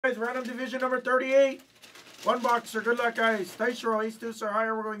Guys, random division number 38. One boxer. Good luck, guys. Dice roll. Ace deuce or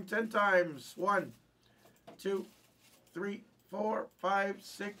higher. We're going 10 times. 1, 2, 3, 4, 5,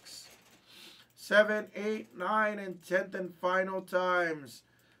 6, 7, 8, 9, and 10th and final times.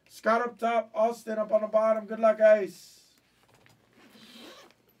 Scott up top. Austin up on the bottom. Good luck, guys.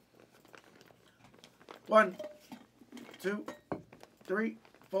 1, 2, 3,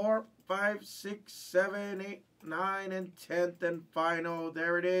 4, 5, 6, 7, 8, 9, and 10th and final.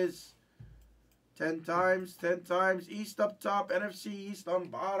 There it is. 10 times, 10 times. East up top, NFC East on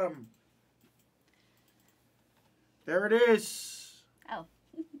bottom. There it is. Oh.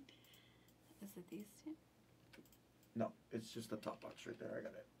 Is it these two? No, it's just the top box right there. I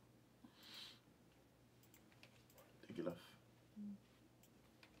got it. Thank you, love.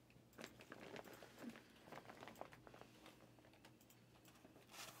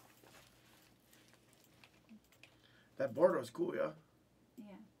 That board was cool, yeah?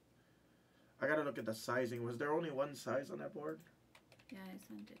 Yeah. I gotta look at the sizing. Was there only one size on that board? Yeah, I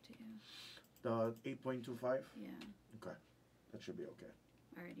sent it to you. The 8.25? Yeah. Okay. That should be okay.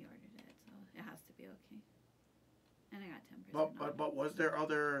 I already ordered it, so it has to be okay. And I got 10%. But was there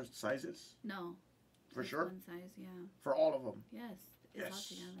other sizes? No. For just sure? one size, yeah. For all of them? Yes. It's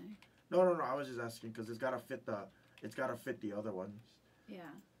all together. No. I was just asking because it's gotta fit the other ones. Yeah.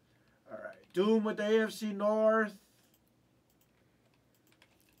 All right. Doom with the AFC North.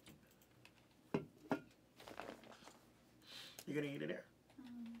 You gonna eat in here?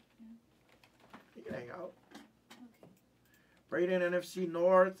 Yeah. You can hang out. Okay. Braden NFC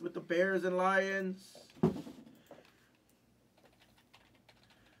North with the Bears and Lions.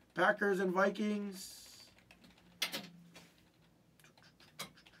 Packers and Vikings.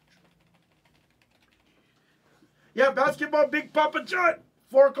 Yeah, basketball, Big Papa John.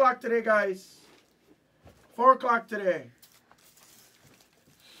 4 o'clock today, guys. 4 o'clock today.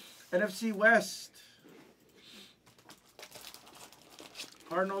 NFC West.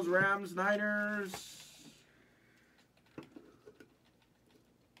 Cardinals, Rams, Niners.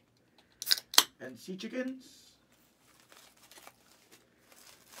 And Sea Chickens.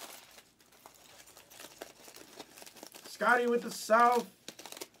 Scotty with the South.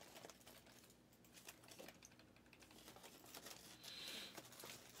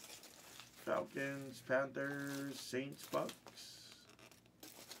 Falcons, Panthers, Saints, Bucks.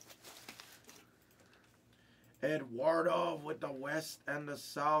 Eduardo with the West and the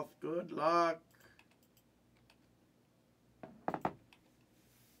South. Good luck.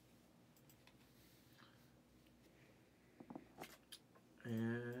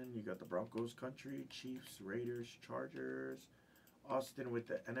 And you got the Broncos country, Chiefs, Raiders, Chargers. Austin with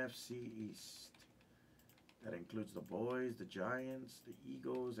the NFC East. That includes the Boys, the Giants, the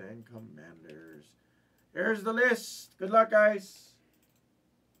Eagles, and Commanders. Here's the list. Good luck, guys.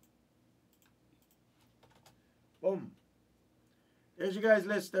 Boom. There's you guys'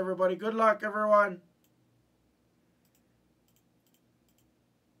 list, everybody. Good luck, everyone.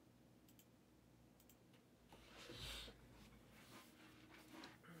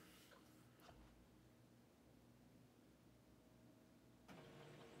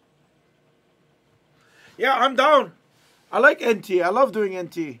 Yeah, I'm down. I like NT. I love doing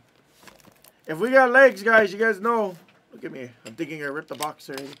NT. If we got legs, guys, you guys know. Look at me. I'm thinking I ripped the box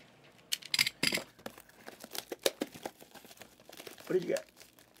already. What did you get?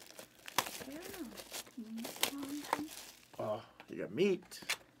 I don't know. Oh, you got meat.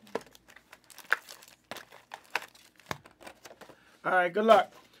 All right, good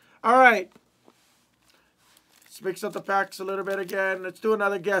luck. All right. Let's mix up the packs a little bit again. Let's do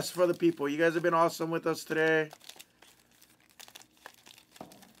another guess for the people. You guys have been awesome with us today.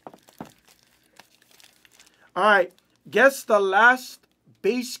 All right. Guess the last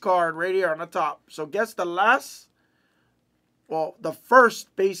base card right here on the top. So guess the last, well, the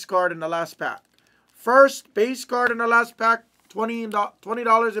first base card in the last pack. First base card in the last pack,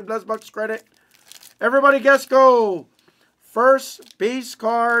 $20 in Bless Bucks credit. Everybody guess go. First base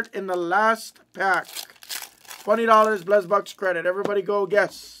card in the last pack. $20 Bless Bucks credit. Everybody go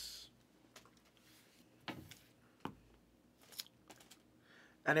guess.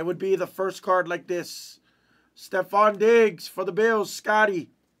 And it would be the first card like this. Stephon Diggs for the Bills.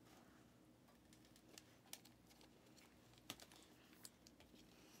 Scotty.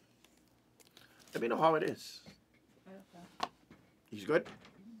 Let me know how it is. He's good.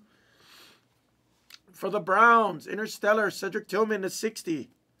 For the Browns, Interstellar, Cedric Tillman to 60.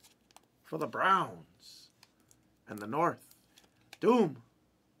 For the Browns. And the North. Doom.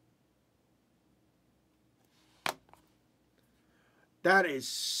 That is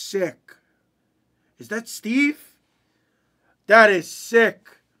sick. Is that Steve? That is sick.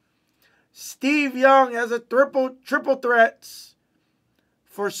 Steve Young has a triple threats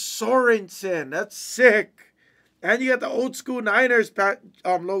for Sorensen. That's sick. And you got the old school Niners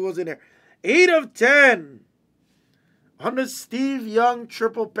logos in there. 8 of 10 on the Steve Young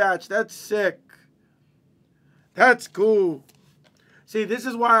triple patch. That's sick. That's cool. See, this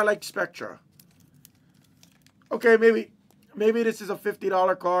is why I like Spectra. Okay, maybe this is a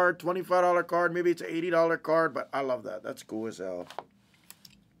 $50 card, $25 card. Maybe it's an $80 card, but I love that. That's cool as hell.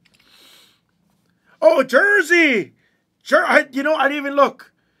 Oh, jersey! I didn't even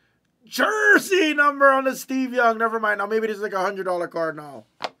look. Jersey number on the Steve Young. Never mind. Now, maybe this is like a $100 card now.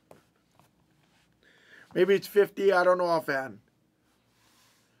 Maybe it's 50. I don't know offhand.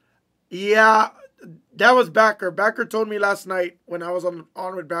 Yeah, that was Backer. Backer told me last night when I was on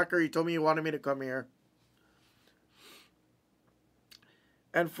with Backer, he told me he wanted me to come here.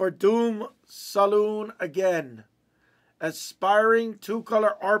 And for Doom Saloon again, aspiring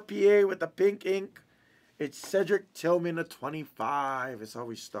 2-color RPA with the pink ink. It's Cedric Tillman at 25 is how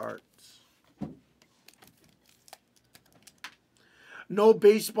we start. No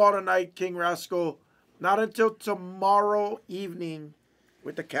baseball tonight, King Rascal. Not until tomorrow evening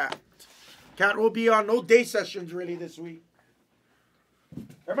with the cat. Cat will be on no day sessions really this week.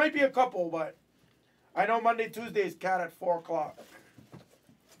 There might be a couple, but I know Monday, Tuesday is cat at 4 o'clock.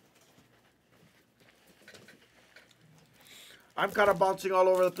 I'm kind of bouncing all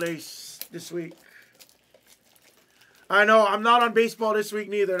over the place this week. I know, I'm not on baseball this week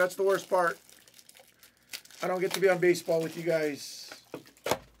neither. That's the worst part. I don't get to be on baseball with you guys.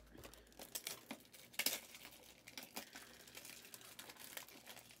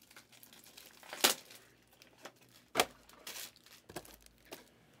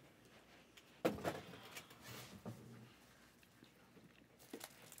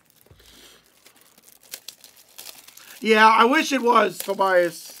 Yeah, I wish it was,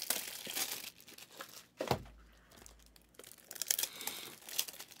 Tobias.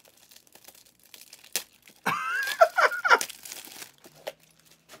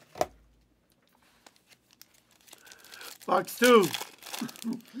 Fox 2.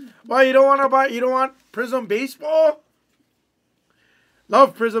 Why you don't want to buy? You don't want Prism Baseball?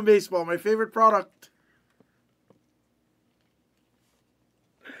 Love Prism Baseball, my favorite product.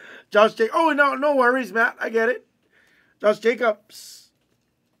 Josh Jacobs. Oh no worries, Matt. I get it. Josh Jacobs.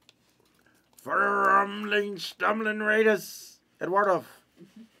 For rumbling, stumbling Raiders. Eduardo.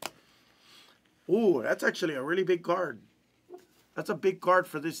 Ooh, that's actually a really big card. That's a big card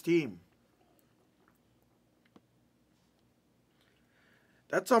for this team.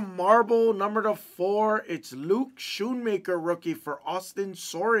 That's a marble number to 4. It's Luke Schoonmaker rookie for Austin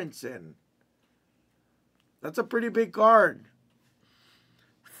Sorensen. That's a pretty big card.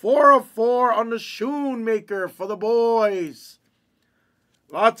 4 of 4 on the Schoonmaker for the boys.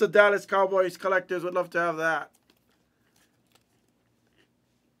 Lots of Dallas Cowboys collectors would love to have that.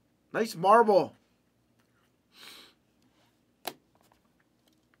 Nice marble.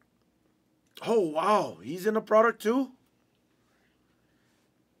 Oh, wow. He's in the product too?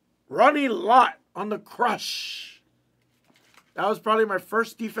 Ronnie Lott on the Crush. That was probably my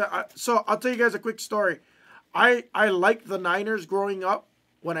first defense. So I'll tell you guys a quick story. I liked the Niners growing up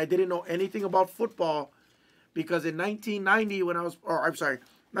when I didn't know anything about football, because in 1992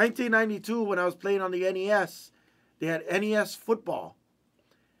 when I was playing on the NES, they had NES football.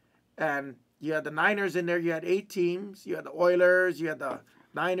 And you had the Niners in there. You had 8 teams. You had the Oilers. You had the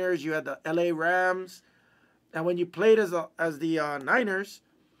Niners. You had the LA Rams. And when you played as the Niners,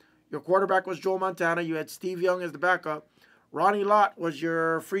 your quarterback was Joe Montana. You had Steve Young as the backup. Ronnie Lott was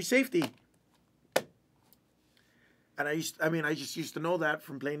your free safety. And I just used to know that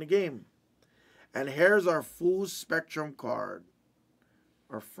from playing the game. And here's our full spectrum card.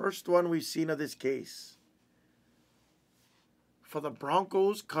 Our first one we've seen of this case. For the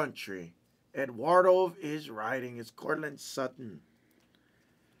Broncos country, Eduardo is riding. It's Cortland Sutton.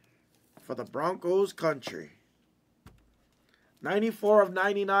 For the Broncos country. 94 of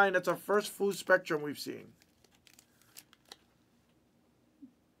 99. That's our first full spectrum we've seen.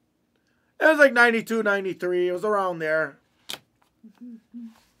 It was like 92, 93. It was around there.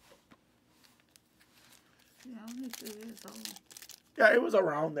 Yeah, it was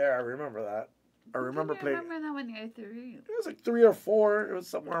around there. I remember that. I remember playing. I remember that when you were 3. It was like 3 or 4. It was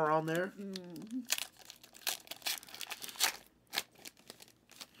somewhere around there. Mm-hmm.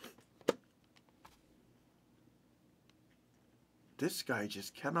 This guy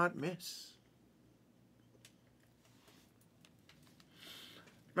just cannot miss.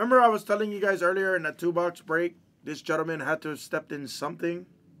 Remember I was telling you guys earlier in that 2-box break, this gentleman had to have stepped in something?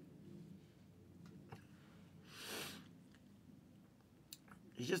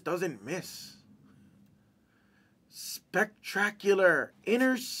 He just doesn't miss. Spectacular.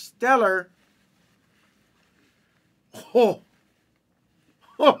 Interstellar. Oh.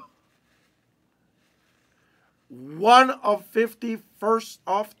 Oh. 1 of 50, first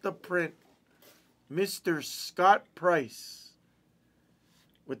off the print. Mr. Scott Price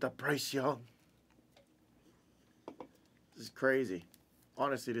with the Bryce Young. This is crazy.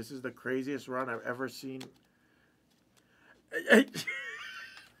 Honestly, this is the craziest run I've ever seen.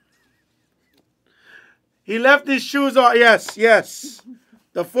 He left his shoes on. Yes, yes.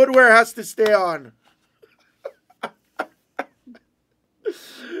 The footwear has to stay on.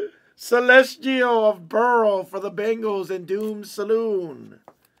 Celestio of Burrow for the Bengals and Doom Saloon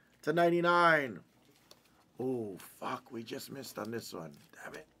to 99. Oh, fuck. We just missed on this one.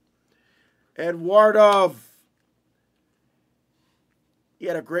 Damn it. Eduardov. He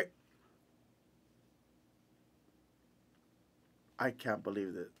had a great... I can't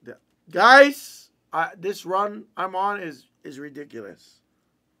believe that. Guys, this run I'm on is ridiculous.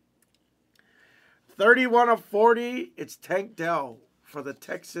 31 of 40. It's Tank Dell for the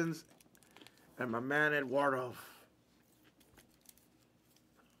Texans and my man Eduardov.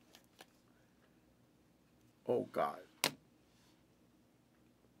 Oh, God.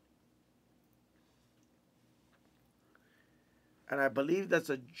 And I believe that's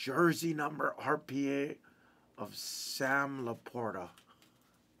a jersey number RPA of Sam Laporta.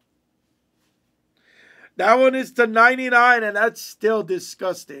 That one is to 99, and that's still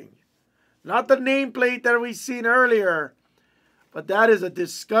disgusting. Not the nameplate that we seen earlier, but that is a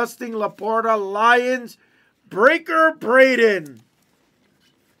disgusting Laporta. Lions, Breaker Braden.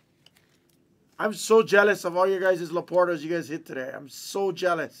 I'm so jealous of all you guys' Laportas you guys hit today. I'm so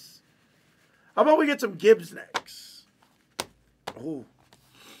jealous. How about we get some Gibbs next? Oh.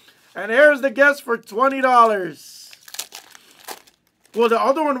 And here's the guess for $20. Well, the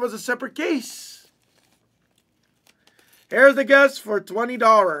other one was a separate case. Here's the guess for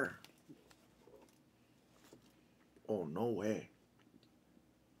 $20. Oh, no way.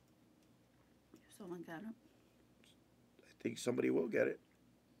 Someone got him. I think somebody will get it.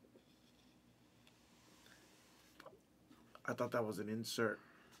 I thought that was an insert.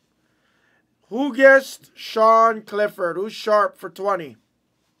 Who guessed Sean Clifford? Who's sharp for 20?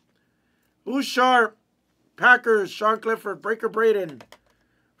 Who's sharp? Packers, Sean Clifford, Breaker Braden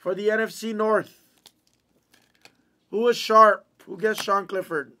for the NFC North. Who was sharp? Who guessed Sean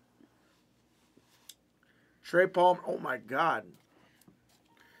Clifford? Trey Palm. Oh, my God.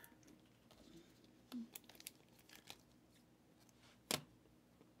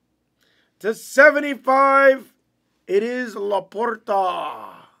 To 75, it is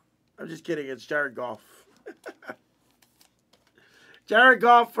Laporta. I'm just kidding. It's Jared Goff. Jared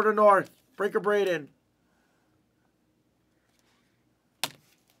Goff for the North. Breaker Braden.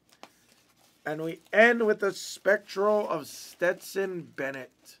 And we end with the Spectral of Stetson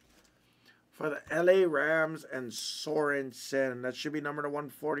Bennett for the LA Rams and Sorensen. That should be number to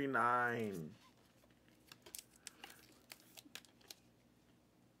 149.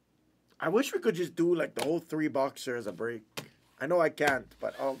 I wish we could just do like the whole 3-boxer as a break. I know I can't,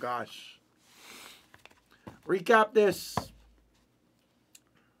 but oh gosh. Recap this.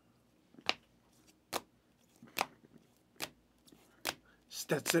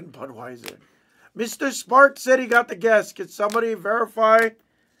 Stetson Budweiser. Mr. Spark said he got the guess. Can somebody verify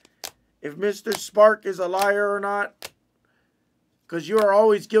if Mr. Spark is a liar or not? Because you are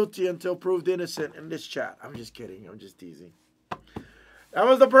always guilty until proved innocent in this chat. I'm just kidding. I'm just teasing. That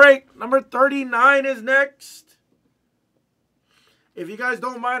was the break. Number 39 is next. If you guys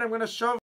don't mind, I'm going to shove